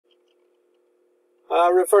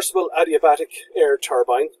Reversible adiabatic air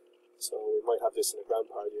turbine. So we might have this in a ground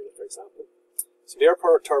power unit, for example. So the air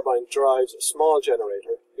power turbine drives a small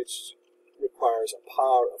generator which requires a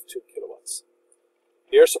power of 2 kilowatts.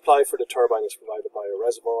 The air supply for the turbine is provided by a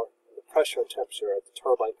reservoir, and the pressure and temperature at the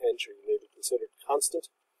turbine entry may be considered constant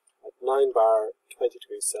at 9 bar, 20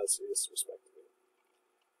 degrees Celsius respectively.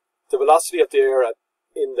 The velocity of the air at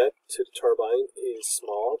inlet to the turbine is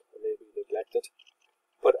small and may be neglected,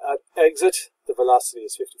 but at exit the velocity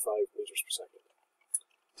is 55 meters per second.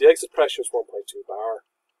 The exit pressure is 1.2 bar,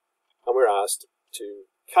 and we're asked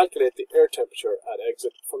to calculate the air temperature at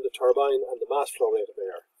exit from the turbine and the mass flow rate of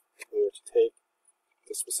air. We are to take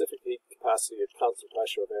the specific heat capacity at constant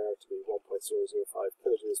pressure of air to be 1.005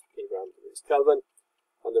 kilojoules per kilogram degrees Kelvin,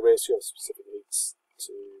 and the ratio of specific heats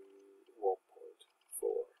to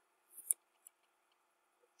 1.4.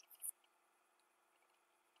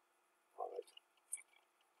 Alright.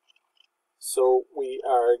 So we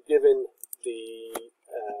are given the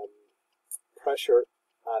pressure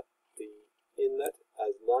at the inlet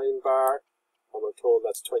as 9 bar, and we're told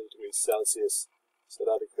that's 20 degrees Celsius, so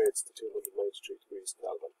that equates to 293 degrees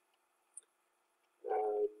Kelvin.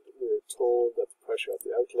 And we're told that the pressure at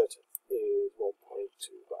the outlet is 1.2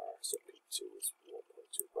 bar, so P2 is 1.2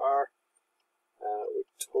 bar.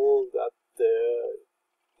 We're told that the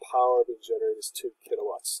power being generated is 2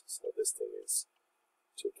 kilowatts, so this thing is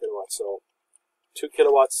 2 kilowatts. So 2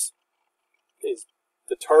 kilowatts is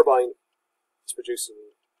the turbine is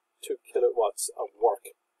producing 2 kilowatts of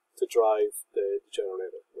work to drive the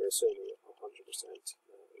generator. We're assuming 100%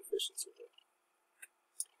 efficiency here.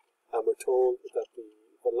 And we're told that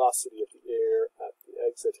the velocity of the air at the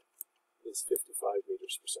exit is 55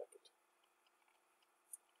 meters per second.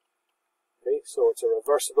 Okay, so it's a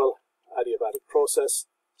reversible adiabatic process,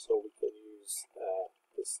 so we can use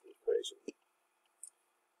this equation.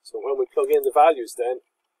 So when we plug in the values then,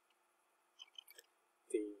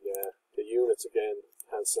 the units again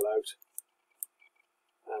cancel out,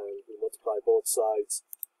 and we multiply both sides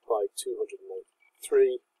by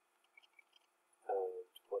 293, and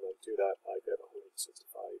when I do that I get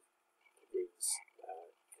 165 degrees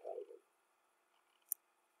Kelvin.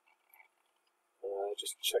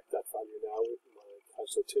 Just check that value now with my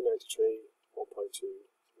calculator. 293,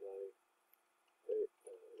 1.29, okay,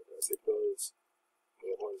 that's equals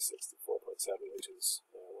 164.7, which is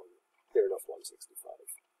near enough 165.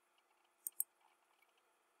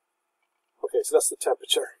 Okay, so that's the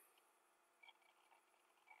temperature.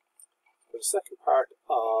 For the second part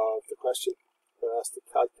of the question, we're asked to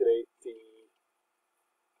calculate the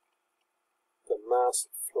mass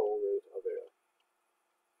flow rate of air.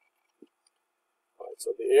 Right,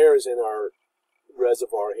 so the air is in our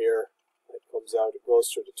reservoir here. It comes out, it goes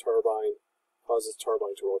through the turbine, causes the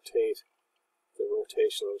turbine to rotate. The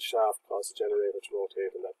rotational shaft causes the generator to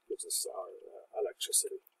rotate, and that gives us our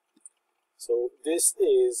electricity. So this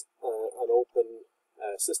is an open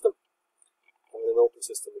system, and in an open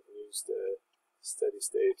system we can use the steady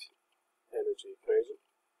state energy equation.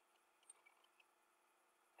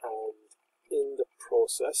 And in the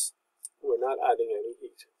process we're not adding any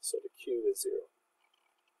heat, so the Q is 0.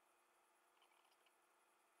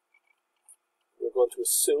 We're going to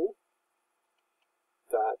assume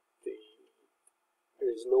that there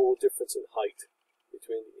is no difference in height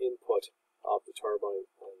between the input of the turbine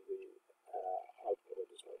and the output of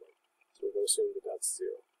the turbine. So we're going to assume that that's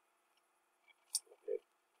 0. Okay.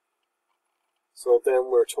 So then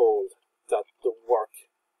we're told that the work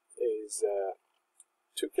is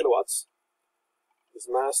 2 kilowatts is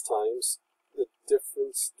mass times the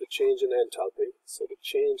difference, the change in enthalpy. So the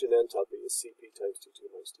change in enthalpy is Cp times T2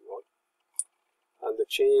 minus T1. And the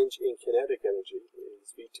change in kinetic energy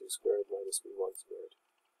is V2 squared minus V1 squared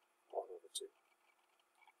all over 2.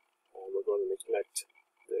 And we're going to neglect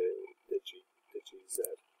the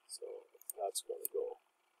GZ, so that's going to go.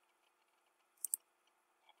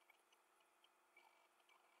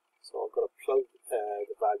 So I'm going to plug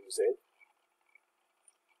the values in,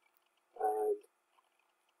 and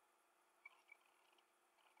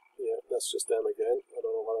yeah, that's just them again. I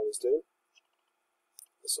don't know what I was doing.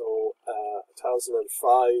 So 1005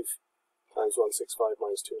 times 165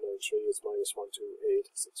 minus 293 is minus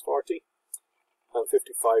 128,640, and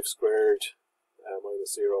 55 squared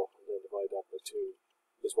minus 0, and then divide that by 2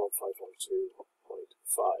 is 1512.5.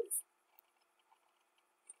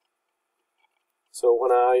 So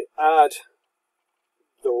when I add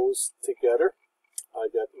those together,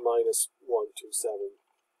 I get minus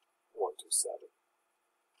 127,127.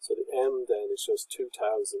 So the M then is just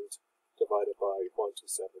 2000 divided by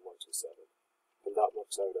 127,127, and that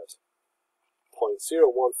works out at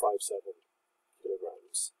 0.0157